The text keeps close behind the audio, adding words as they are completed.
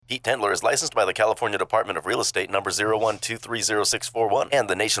Pete Tendler is licensed by the California Department of Real Estate number 01230641 and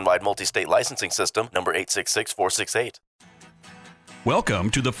the nationwide multi-state licensing system number 866468. Welcome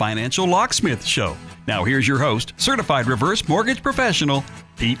to the Financial Locksmith Show. Now here's your host, certified reverse mortgage professional,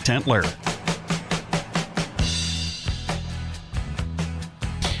 Pete Tendler.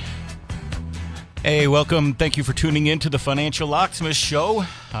 Hey, welcome. Thank you for tuning in to the Financial Locksmith Show.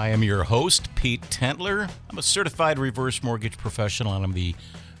 I am your host, Pete Tendler. I'm a certified reverse mortgage professional, and I'm the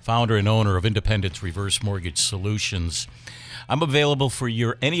founder and owner of Independence Reverse Mortgage Solutions. I'm available for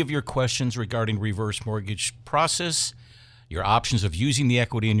any of your questions regarding reverse mortgage process, your options of using the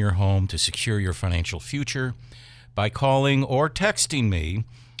equity in your home to secure your financial future by calling or texting me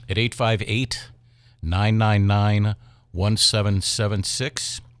at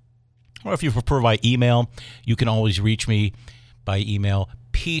 858-999-1776. Or if you prefer by email, you can always reach me by email,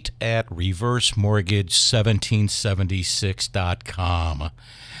 pete@reversemortgage1776.com.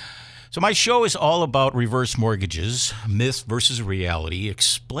 So my show is all about reverse mortgages, myth versus reality,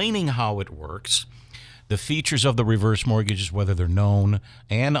 explaining how it works, the features of the reverse mortgages, whether they're known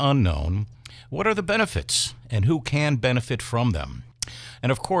and unknown, what are the benefits, and who can benefit from them.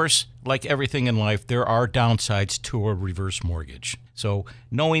 And of course, like everything in life, there are downsides to a reverse mortgage. So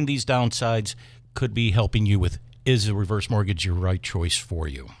knowing these downsides could be helping you with, is a reverse mortgage your right choice for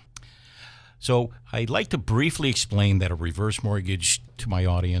you? So I'd like to briefly explain that a reverse mortgage to my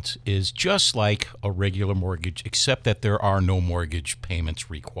audience is just like a regular mortgage, except that there are no mortgage payments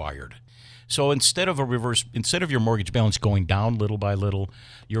required. So instead of your mortgage balance going down little by little,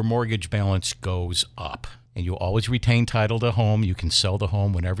 your mortgage balance goes up. And you'll always retain title to the home. You can sell the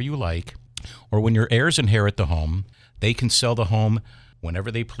home whenever you like. Or when your heirs inherit the home, they can sell the home whenever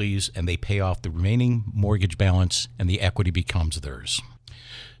they please, and they pay off the remaining mortgage balance, and the equity becomes theirs.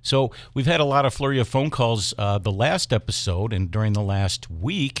 So we've had a lot of flurry of phone calls the last episode, and during the last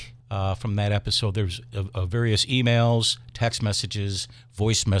week from that episode, there's various emails, text messages,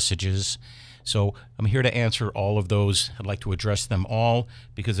 voice messages. So I'm here to answer all of those. I'd like to address them all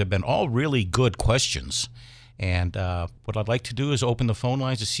because they've been all really good questions. And what I'd like to do is open the phone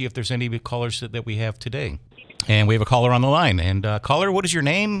lines to see if there's any callers that we have today. And we have a caller on the line. And caller, what is your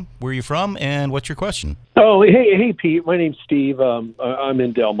name? Where are you from? And what's your question? Oh, hey, Pete. My name's Steve. I'm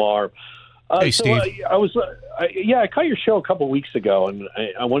in Del Mar. Hey, Steve. I caught your show a couple of weeks ago, and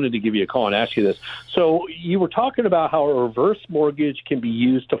I wanted to give you a call and ask you this. So you were talking about how a reverse mortgage can be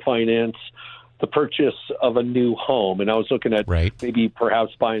used to finance the purchase of a new home. And I was looking at maybe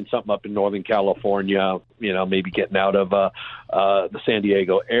perhaps buying something up in Northern California, maybe getting out of the San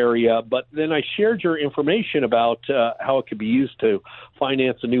Diego area. But then I shared your information about how it could be used to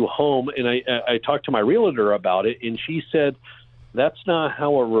finance a new home. And I talked to my realtor about it, and she said, that's not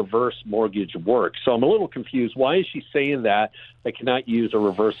how a reverse mortgage works. So I'm a little confused. Why is she saying that I cannot use a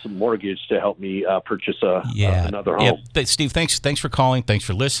reverse mortgage to help me purchase another home? Yeah. Steve, thanks for calling. Thanks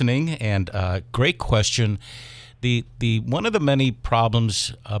for listening. And great question. The one of the many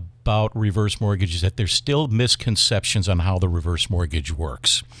problems about reverse mortgage is that there's still misconceptions on how the reverse mortgage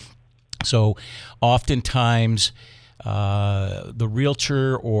works. So oftentimes, the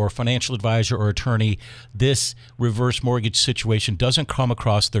realtor or financial advisor or attorney, this reverse mortgage situation doesn't come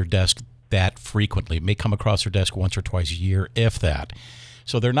across their desk that frequently. It may come across their desk once or twice a year, if that.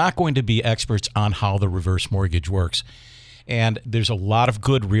 So they're not going to be experts on how the reverse mortgage works. And there's a lot of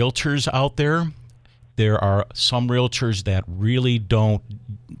good realtors out there. There are some realtors that really don't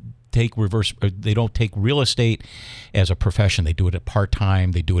take real estate as a profession. They do it at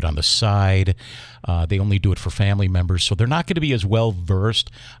part-time. They do it on the side. They only do it for family members. So they're not going to be as well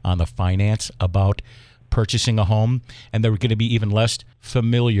versed on the finance about purchasing a home, and they're going to be even less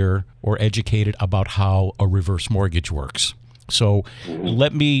familiar or educated about how a reverse mortgage works. So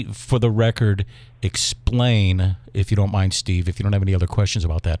let me, for the record, explain, if you don't mind, Steve, if you don't have any other questions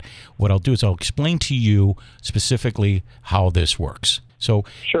about that, what I'll do is I'll explain to you specifically how this works. So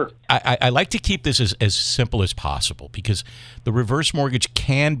sure. I like to keep this as simple as possible because the reverse mortgage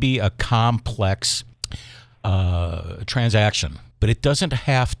can be a complex transaction, but it doesn't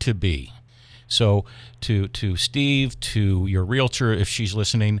have to be. So to Steve, to your realtor, if she's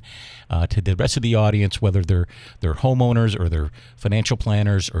listening, to the rest of the audience, whether they're homeowners or they're financial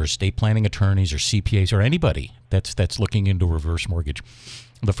planners or estate planning attorneys or CPAs or anybody that's looking into a reverse mortgage,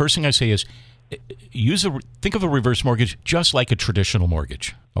 the first thing I say is think of a reverse mortgage just like a traditional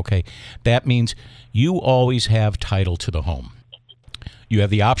mortgage, okay? That means you always have title to the home. You have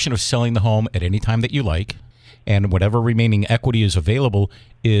the option of selling the home at any time that you like, and whatever remaining equity is available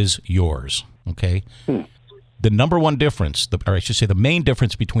is yours, okay? The number one difference, or I should say the main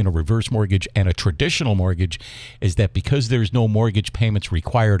difference between a reverse mortgage and a traditional mortgage is that because there's no mortgage payments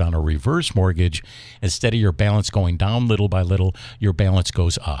required on a reverse mortgage, instead of your balance going down little by little, your balance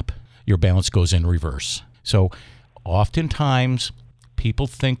goes up. Your balance goes in reverse. So oftentimes people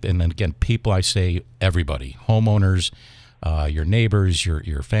think, and again, people, I say everybody, homeowners, your neighbors,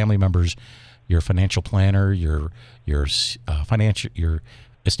 your family members, your financial planner, your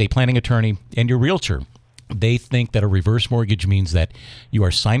estate planning attorney, and your realtor, they think that a reverse mortgage means that you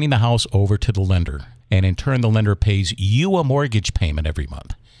are signing the house over to the lender, and in turn, the lender pays you a mortgage payment every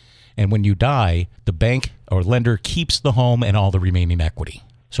month. And when you die, the bank or lender keeps the home and all the remaining equity.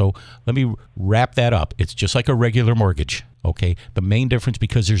 So let me wrap that up. It's just like a regular mortgage, okay? The main difference,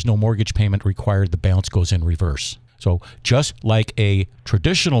 because there's no mortgage payment required, the balance goes in reverse. So just like a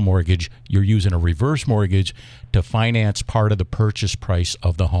traditional mortgage, you're using a reverse mortgage to finance part of the purchase price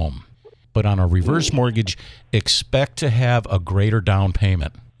of the home. But on a reverse mortgage, expect to have a greater down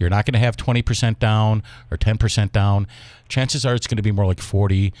payment. You're not going to have 20% down or 10% down. Chances are it's going to be more like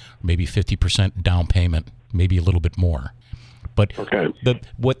 40 or maybe 50% down payment, maybe a little bit more. But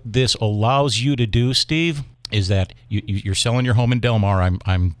what this allows you to do, Steve, is that you're selling your home in Del Mar,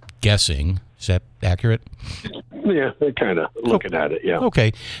 I'm guessing. Is that accurate? Yeah, kind of looking at it, yeah.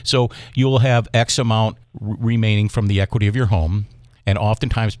 Okay, so you'll have X amount remaining from the equity of your home. And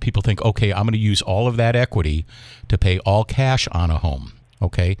oftentimes people think, okay, I'm going to use all of that equity to pay all cash on a home.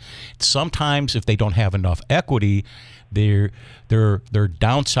 Okay. Sometimes if they don't have enough equity, their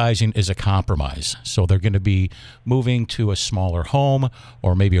downsizing is a compromise. So they're going to be moving to a smaller home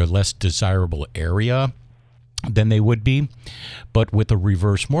or maybe a less desirable area than they would be. But with a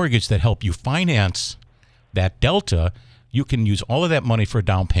reverse mortgage that help you finance that delta, you can use all of that money for a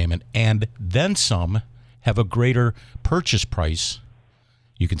down payment and then some, have a greater purchase price.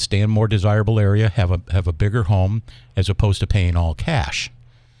 You can stay in a more desirable area, have a bigger home, as opposed to paying all cash.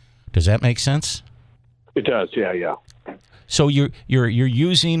 Does that make sense? It does, yeah. So you're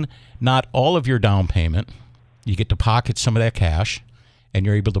using not all of your down payment. You get to pocket some of that cash, and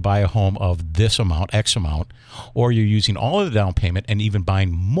you're able to buy a home of this amount, X amount, or you're using all of the down payment and even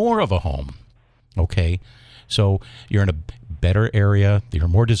buying more of a home. Okay, so you're in a better area, you're in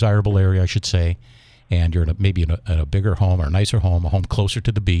a more desirable area, I should say. And you're maybe in a bigger home or a nicer home, a home closer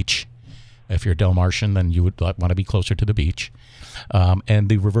to the beach. If you're a Del Martian, then you would want to be closer to the beach. And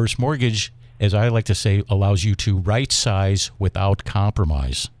the reverse mortgage, as I like to say, allows you to right size without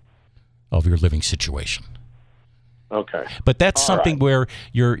compromise of your living situation. Okay. But that's something where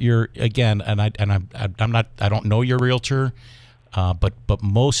you're again, and I don't know your realtor, but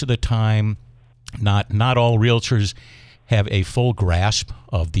most of the time, not all realtors have a full grasp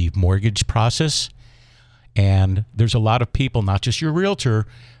of the mortgage process. And there's a lot of people, not just your realtor,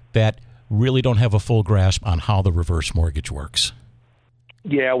 that really don't have a full grasp on how the reverse mortgage works.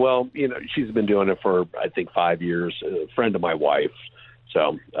 Yeah, well, she's been doing it for, I think, 5 years, a friend of my wife.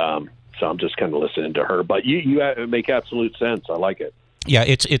 So I'm just kind of listening to her. But you make absolute sense. I like it. Yeah,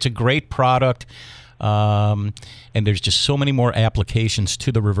 it's a great product. And there's just so many more applications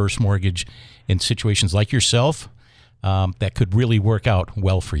to the reverse mortgage in situations like yourself that could really work out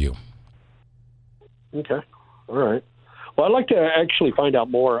well for you. Okay. All right. Well, I'd like to actually find out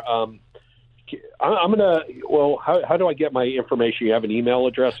more. I'm going to, how do I get my information? You have an email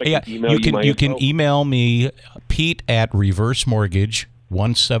address? I can email you can email me, Pete at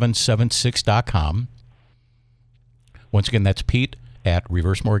reversemortgage1776.com. Once again, that's Pete at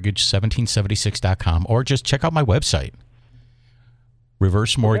reversemortgage1776.com, or just check out my website,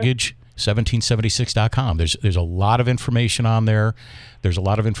 reversemortgage1776.com. There's a lot of information on there. There's a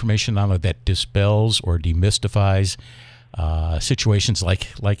lot of information on there that dispels or demystifies situations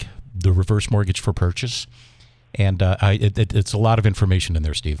like the reverse mortgage for purchase. And it's a lot of information in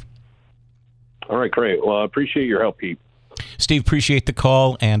there, Steve. All right, great. Well, I appreciate your help, Pete. Steve, appreciate the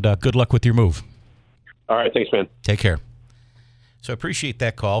call, and good luck with your move. All right, thanks, man. Take care. So I appreciate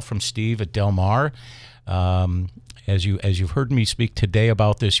that call from Steve at Del Mar. As you've heard me speak today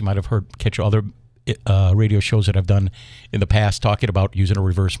about this, you might have catch other radio shows that I've done in the past talking about using a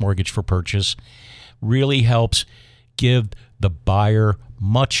reverse mortgage for purchase. Really helps give the buyer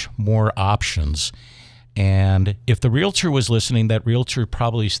much more options. And if the realtor was listening, that realtor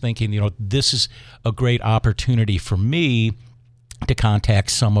probably is thinking, this is a great opportunity for me to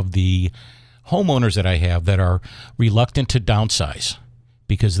contact some of the homeowners that I have that are reluctant to downsize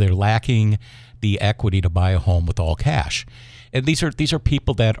because they're lacking the equity to buy a home with all cash. And these are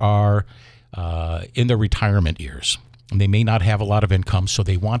people that are in their retirement years, and they may not have a lot of income, so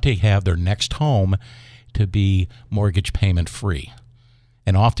they want to have their next home to be mortgage payment free.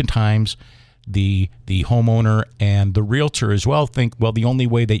 And oftentimes the homeowner and the realtor as well think, well, the only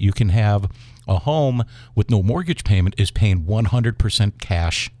way that you can have a home with no mortgage payment is paying 100%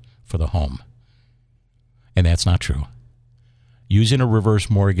 cash for the home. And that's not true. Using a reverse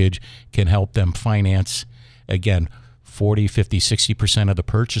mortgage can help them finance, again, 40, 50, 60% of the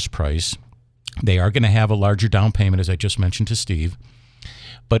purchase price. They are going to have a larger down payment, as I just mentioned to Steve,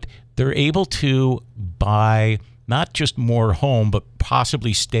 but they're able to buy not just more home, but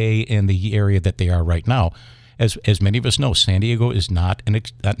possibly stay in the area that they are right now. As many of us know, San Diego is not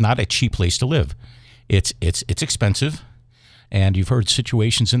a cheap place to live. It's expensive, and you've heard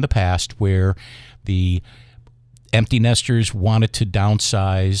situations in the past where the empty nesters wanted to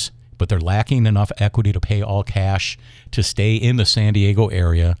downsize, but they're lacking enough equity to pay all cash to stay in the San Diego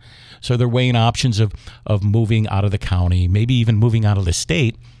area. So they're weighing options of moving out of the county, maybe even moving out of the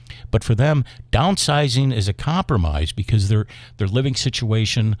state. But for them, downsizing is a compromise because their living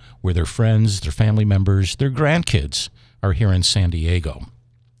situation where their friends, their family members, their grandkids are here in San Diego.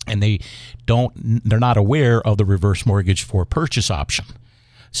 And they're not aware of the reverse mortgage for purchase option.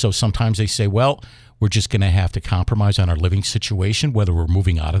 So sometimes they say, well, we're just going to have to compromise on our living situation, whether we're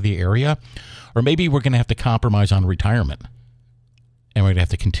moving out of the area, or maybe we're going to have to compromise on retirement. And we're going to have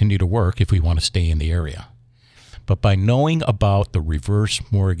to continue to work if we want to stay in the area. But by knowing about the reverse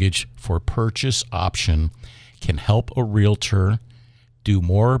mortgage for purchase option can help a realtor do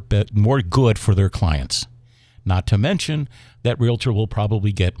more good for their clients. Not to mention that realtor will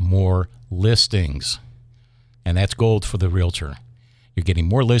probably get more listings. And that's gold for the realtor. You're getting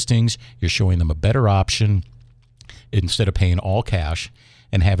more listings. You're showing them a better option instead of paying all cash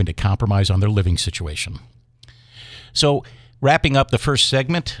and having to compromise on their living situation. So wrapping up the first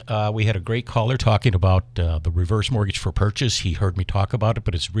segment, we had a great caller talking about the reverse mortgage for purchase. He heard me talk about it,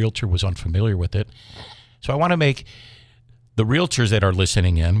 but his realtor was unfamiliar with it. So I want to make the realtors that are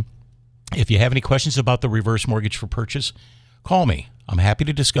listening in, if you have any questions about the reverse mortgage for purchase, call me. I'm happy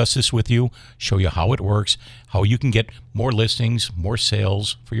to discuss this with you, show you how it works, how you can get more listings, more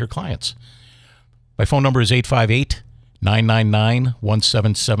sales for your clients. My phone number is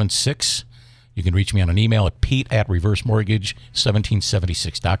 858-999-1776. You can reach me on an email at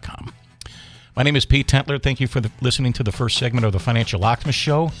pete@reversemortgage1776.com. My name is Pete Tentler. Thank you for listening to the first segment of the Financial Locksmith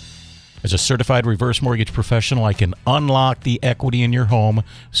Show. As a certified reverse mortgage professional, I can unlock the equity in your home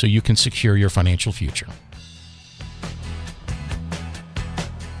so you can secure your financial future.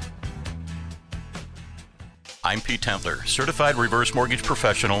 I'm Pete Tentler, certified reverse mortgage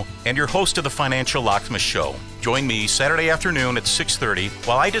professional and your host of the Financial Locksmith Show. Join me Saturday afternoon at 6:30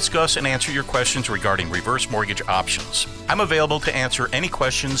 while I discuss and answer your questions regarding reverse mortgage options. I'm available to answer any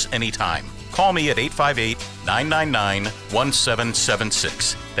questions anytime. Call me at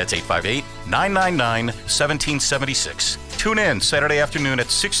 858-999-1776. That's 858-999-1776. Tune in Saturday afternoon at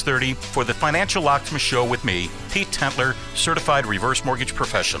 6:30 for the Financial Locksmith Show with me, Pete Tentler, certified reverse mortgage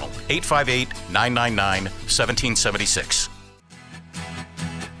professional. 858-999-1776.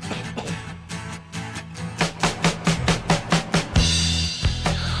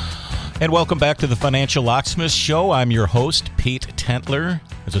 And welcome back to the Financial Locksmith Show. I'm your host, Pete Tentler.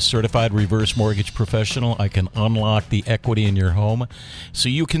 As a certified reverse mortgage professional, I can unlock the equity in your home so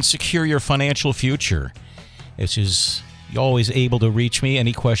you can secure your financial future. You're always able to reach me.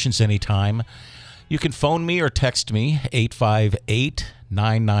 Any questions, anytime. You can phone me or text me,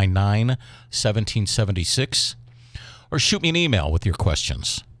 858-999-1776, or shoot me an email with your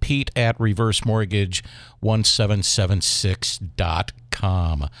questions,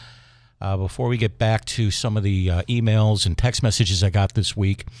 pete@reversemortgage1776.com. Before we get back to some of the emails and text messages I got this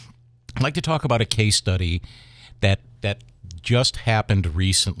week, I'd like to talk about a case study that just happened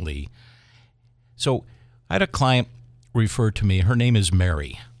recently. So I had a client referred to me. Her name is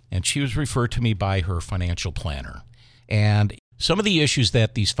Mary, and she was referred to me by her financial planner. And some of the issues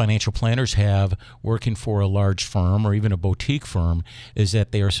that these financial planners have working for a large firm or even a boutique firm is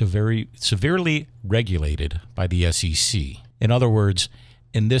that they are severely regulated by the SEC. In other words,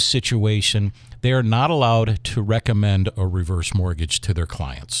 in this situation, they are not allowed to recommend a reverse mortgage to their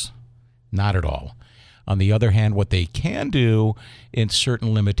clients. Not at all. On the other hand, what they can do in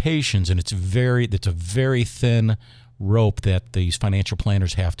certain limitations, and it's a very thin rope that these financial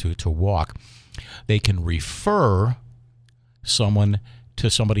planners have to walk, they can refer someone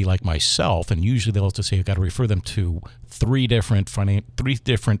to somebody like myself, and usually they'll have to say, I've got to refer them to three different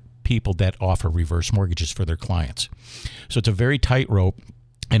people that offer reverse mortgages for their clients. So it's a very tight rope.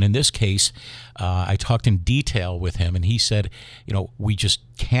 And in this case, I talked in detail with him, and he said, we just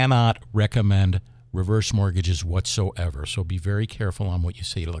cannot recommend reverse mortgages whatsoever. So be very careful on what you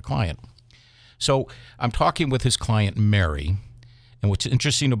say to the client. So I'm talking with his client, Mary, And what's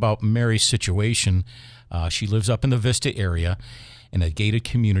interesting about Mary's situation, she lives up in the Vista area in a gated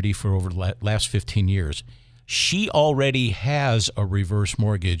community for over the last 15 years. She already has a reverse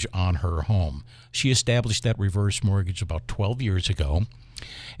mortgage on her home. She established that reverse mortgage about 12 years ago,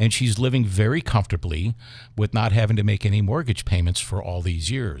 and she's living very comfortably with not having to make any mortgage payments for all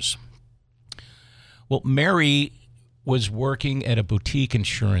these years. Well, Mary was working at a boutique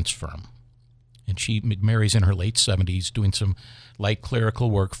insurance firm, and Mary's in her late 70s doing some light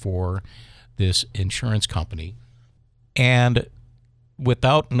clerical work for this insurance company. And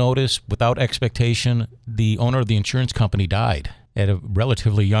without notice, without expectation, the owner of the insurance company died at a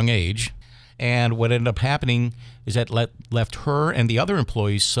relatively young age. And what ended up happening is that left her and the other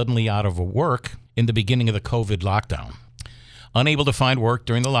employees suddenly out of work in the beginning of the COVID lockdown. Unable to find work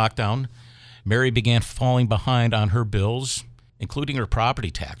during the lockdown, Mary began falling behind on her bills, including her property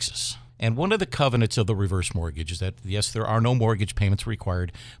taxes. And one of the covenants of the reverse mortgage is that, yes, there are no mortgage payments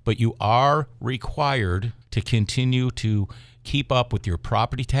required, but you are required to continue to keep up with your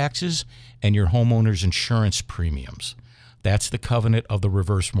property taxes and your homeowner's insurance premiums. That's the covenant of the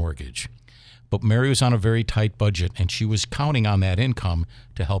reverse mortgage. But Mary was on a very tight budget, and she was counting on that income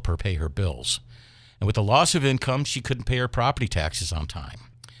to help her pay her bills. And with the loss of income, she couldn't pay her property taxes on time.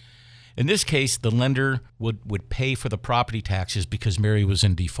 In this case, the lender would pay for the property taxes because Mary was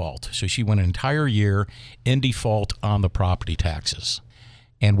in default. So she went an entire year in default on the property taxes.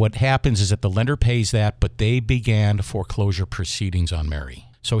 And what happens is that the lender pays that, but they began foreclosure proceedings on Mary.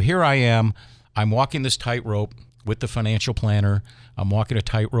 So here I am. I'm walking this tightrope with the financial planner. I'm walking a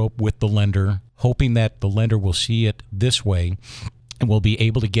tightrope with the lender, hoping that the lender will see it this way and will be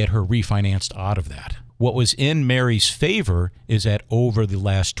able to get her refinanced out of that. What was in Mary's favor is that over the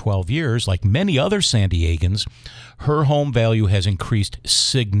last 12 years, like many other San Diegans, her home value has increased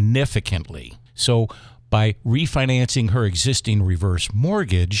significantly. So by refinancing her existing reverse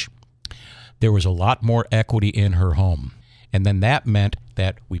mortgage, there was a lot more equity in her home. And then that meant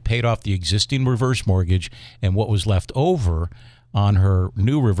that we paid off the existing reverse mortgage, and what was left over on her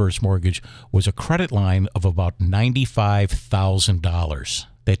new reverse mortgage was a credit line of about $95,000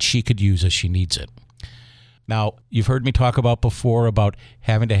 that she could use as she needs it. Now, you've heard me talk about before about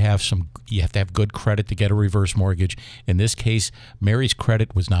having to have you have to have good credit to get a reverse mortgage. In this case, Mary's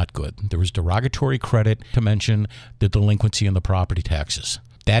credit was not good. There was derogatory credit, to mention the delinquency in the property taxes.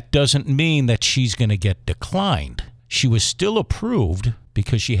 That doesn't mean that she's going to get declined. She was still approved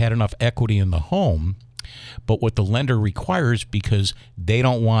because she had enough equity in the home, but what the lender requires, because they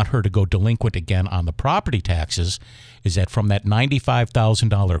don't want her to go delinquent again on the property taxes, is that from that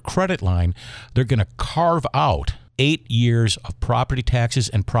 $95,000 credit line, they're going to carve out 8 years of property taxes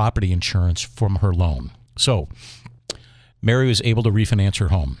and property insurance from her loan. So Mary was able to refinance her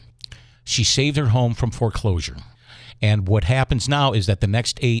home. She saved her home from foreclosure. And what happens now is that the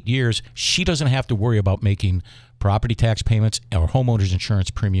next 8 years, she doesn't have to worry about making property tax payments or homeowners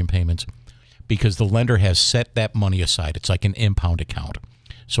insurance premium payments, because the lender has set that money aside. It's like an impound account.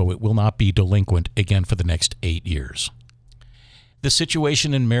 So it will not be delinquent again for the next 8 years. The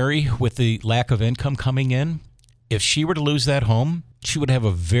situation in Mary with the lack of income coming in, if she were to lose that home, she would have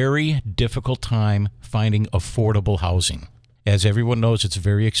a very difficult time finding affordable housing. As everyone knows, it's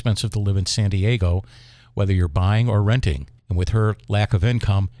very expensive to live in San Diego, whether you're buying or renting. And with her lack of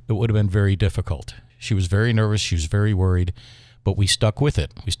income, it would have been very difficult. She was very nervous. She was very worried. But we stuck with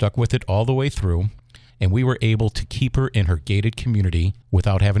it. We stuck with it all the way through, and we were able to keep her in her gated community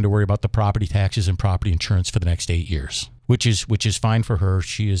without having to worry about the property taxes and property insurance for the next 8 years, which is fine for her.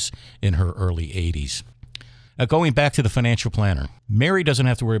 She is in her early 80s. Now, going back to the financial planner, Mary doesn't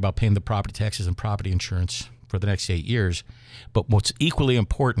have to worry about paying the property taxes and property insurance for the next 8 years, but what's equally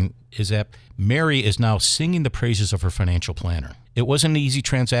important is that Mary is now singing the praises of her financial planner. It wasn't an easy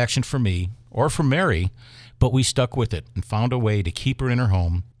transaction for me or for Mary, but we stuck with it and found a way to keep her in her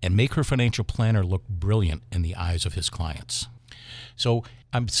home and make her financial planner look brilliant in the eyes of his clients. So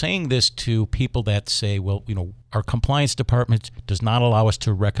I'm saying this to people that say, well, our compliance department does not allow us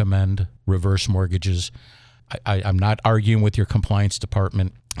to recommend reverse mortgages. I'm not arguing with your compliance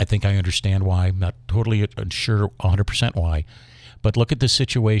department. I think I understand why. I'm not totally sure 100% why. But look at the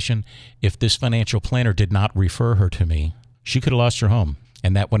situation. If this financial planner did not refer her to me, she could have lost her home.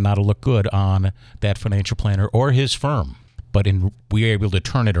 And that would not have looked good on that financial planner or his firm. But we were able to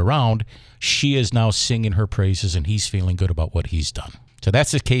turn it around. She is now singing her praises, and he's feeling good about what he's done. So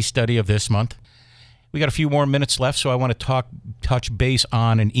that's the case study of this month. We got a few more minutes left, so I want to touch base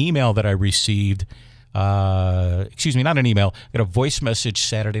on an email that I received. Not an email. I got a voice message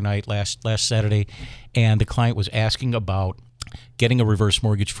Saturday night, last Saturday, and the client was asking about getting a reverse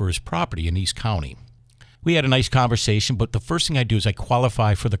mortgage for his property in East County. we had a nice conversation, but the first thing I do is I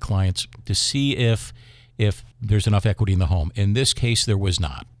qualify for the clients to see if there's enough equity in the home. In this case, there was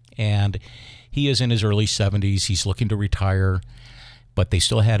not. And he is in his early 70s. He's looking to retire, but they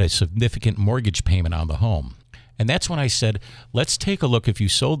still had a significant mortgage payment on the home. And that's when I said, let's take a look. If you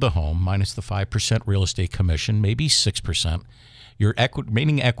sold the home, minus the 5% real estate commission, maybe 6%, your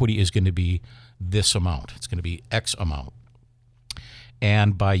remaining equity is going to be this amount. It's going to be X amount.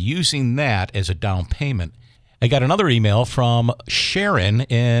 And by using that as a down payment, I got another email from Sharon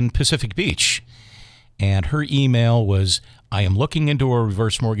in Pacific Beach. And her email was, I am looking into a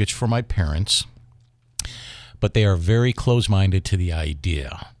reverse mortgage for my parents, but they are very close-minded to the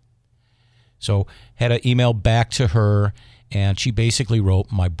idea. So had an email back to her, and she basically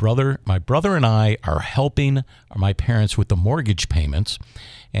wrote, my brother and I are helping my parents with the mortgage payments,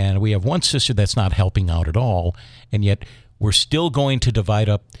 and we have one sister that's not helping out at all, and yet we're still going to divide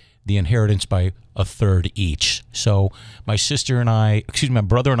up the inheritance by a third each. So my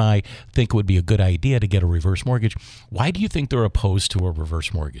brother and I think it would be a good idea to get a reverse mortgage. Why do you think they're opposed to a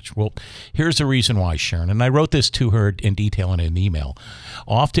reverse mortgage? Well, here's the reason why, Sharon. And I wrote this to her in detail in an email.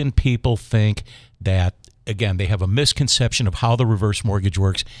 Often people think that, again, they have a misconception of how the reverse mortgage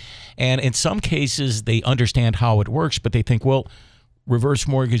works. And in some cases, they understand how it works, but they think, well, reverse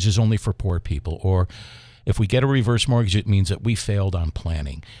mortgage is only for poor people, or if we get a reverse mortgage, it means that we failed on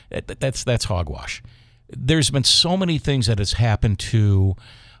planning. That's hogwash. There's been so many things that has happened to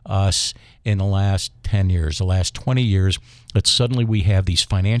us in the last 10 years, the last 20 years, that suddenly we have these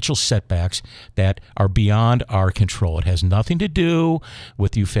financial setbacks that are beyond our control. It has nothing to do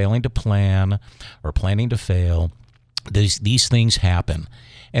with you failing to plan or planning to fail. These things happen.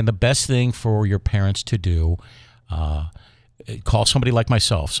 And the best thing for your parents to do, call somebody like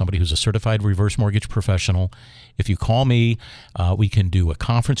myself, somebody who's a certified reverse mortgage professional. If you call me, we can do a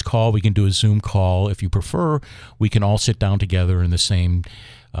conference call. We can do a Zoom call. If you prefer, we can all sit down together in the same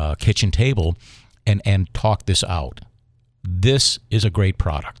kitchen table and talk this out. This is a great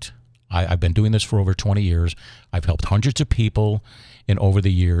product. I've been doing this for over 20 years. I've helped hundreds of people over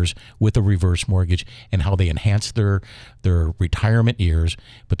the years with a reverse mortgage and how they enhance their retirement years.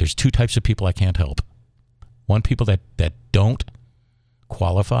 But there's two types of people I can't help. One, people that don't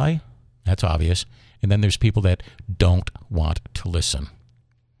qualify, that's obvious, and then there's people that don't want to listen.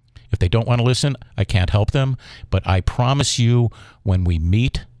 If they don't want to listen, I can't help them, but I promise you when we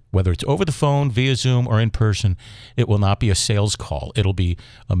meet, whether it's over the phone, via Zoom, or in person, it will not be a sales call. It'll be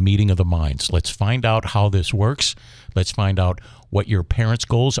a meeting of the minds. Let's find out how this works. Let's find out what your parents'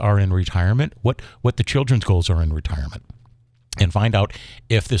 goals are in retirement, what the children's goals are in retirement, and find out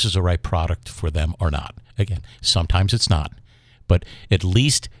if this is the right product for them or not. Again, sometimes it's not, but at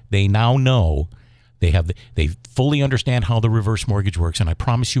least they now know they fully understand how the reverse mortgage works, and I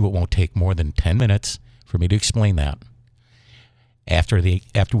promise you it won't take more than 10 minutes for me to explain that after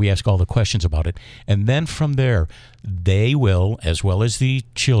we ask all the questions about it. And then from there, they will, as well as the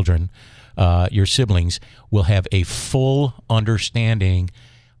children, your siblings, will have a full understanding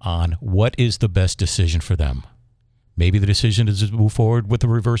on what is the best decision for them. Maybe the decision is to move forward with the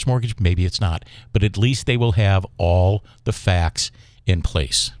reverse mortgage. Maybe it's not. But at least they will have all the facts in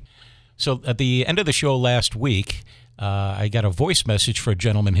place. So at the end of the show last week, I got a voice message for a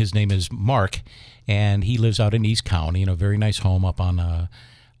gentleman. His name is Mark, and he lives out in East County in a very nice home up on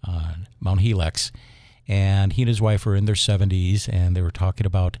Mount Helix. And he and his wife are in their 70s, and they were talking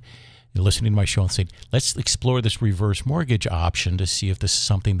about listening to my show and saying, let's explore this reverse mortgage option to see if this is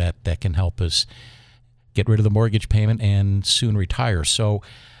something that can help us get rid of the mortgage payment and soon retire. So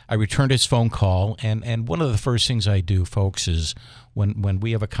I returned his phone call, and one of the first things I do, folks, is when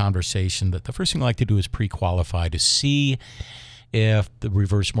we have a conversation, that the first thing I like to do is pre-qualify to see if the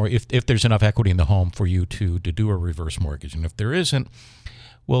reverse mortgage, if there's enough equity in the home for you to do a reverse mortgage. And if there isn't,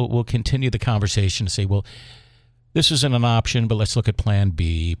 we'll continue the conversation to say, well, this isn't an option, but let's look at Plan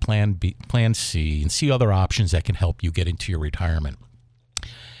B, Plan C, and see other options that can help you get into your retirement.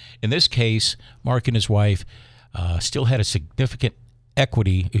 In this case, Mark and his wife still had a significant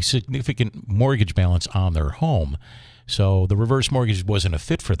mortgage balance on their home. So the reverse mortgage wasn't a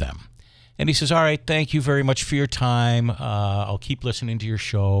fit for them. And he says, all right, thank you very much for your time. I'll keep listening to your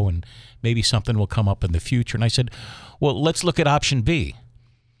show, and maybe something will come up in the future. And I said, well, let's look at option B.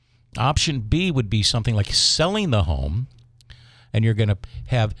 Option B would be something like selling the home, and you're going to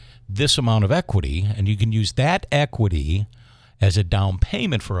have this amount of equity, and you can use that equity as a down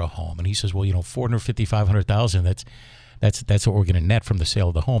payment for a home. And he says, well, $450,000, $500,000, that's what we're going to net from the sale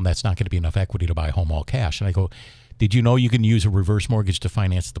of the home. That's not going to be enough equity to buy a home all cash. And I go, did you know you can use a reverse mortgage to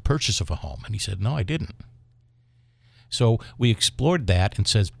finance the purchase of a home? And he said, no, I didn't. So we explored that and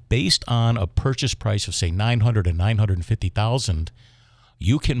says based on a purchase price of say $900,000 and $950,000,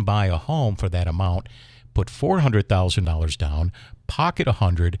 you can buy a home for that amount, put $400,000 down, pocket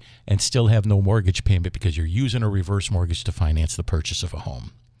 $100,000, and still have no mortgage payment because you're using a reverse mortgage to finance the purchase of a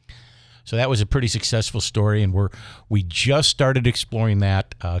home. So that was a pretty successful story, and we just started exploring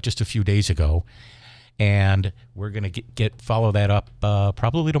that just a few days ago, and we're going to follow that up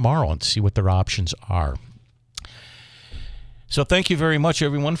probably tomorrow and see what their options are. So thank you very much,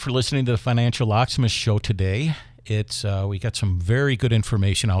 everyone, for listening to the Financial Locksmith Show today. We got some very good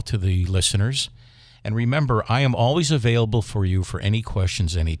information out to the listeners. And remember, I am always available for you for any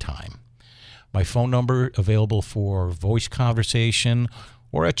questions anytime. My phone number available for voice conversation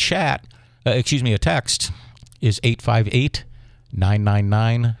or a text is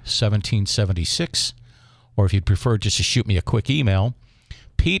 858-999-1776. Or if you'd prefer just to shoot me a quick email,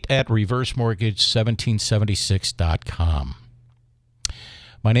 pete@reversemortgage1776.com.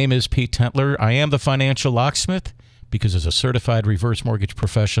 My name is Pete Tentler. I am the Financial Locksmith because as a certified reverse mortgage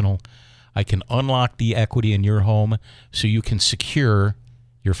professional, I can unlock the equity in your home so you can secure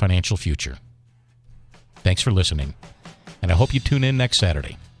your financial future. Thanks for listening, and I hope you tune in next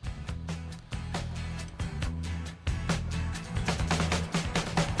Saturday.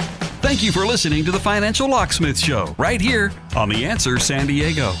 Thank you for listening to the Financial Locksmith Show, right here on The Answer San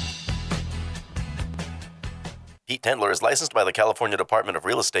Diego. Pete Tentler is licensed by the California Department of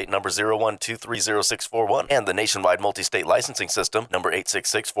Real Estate number 01230641 and the Nationwide Multi-State Licensing System number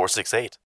 866468.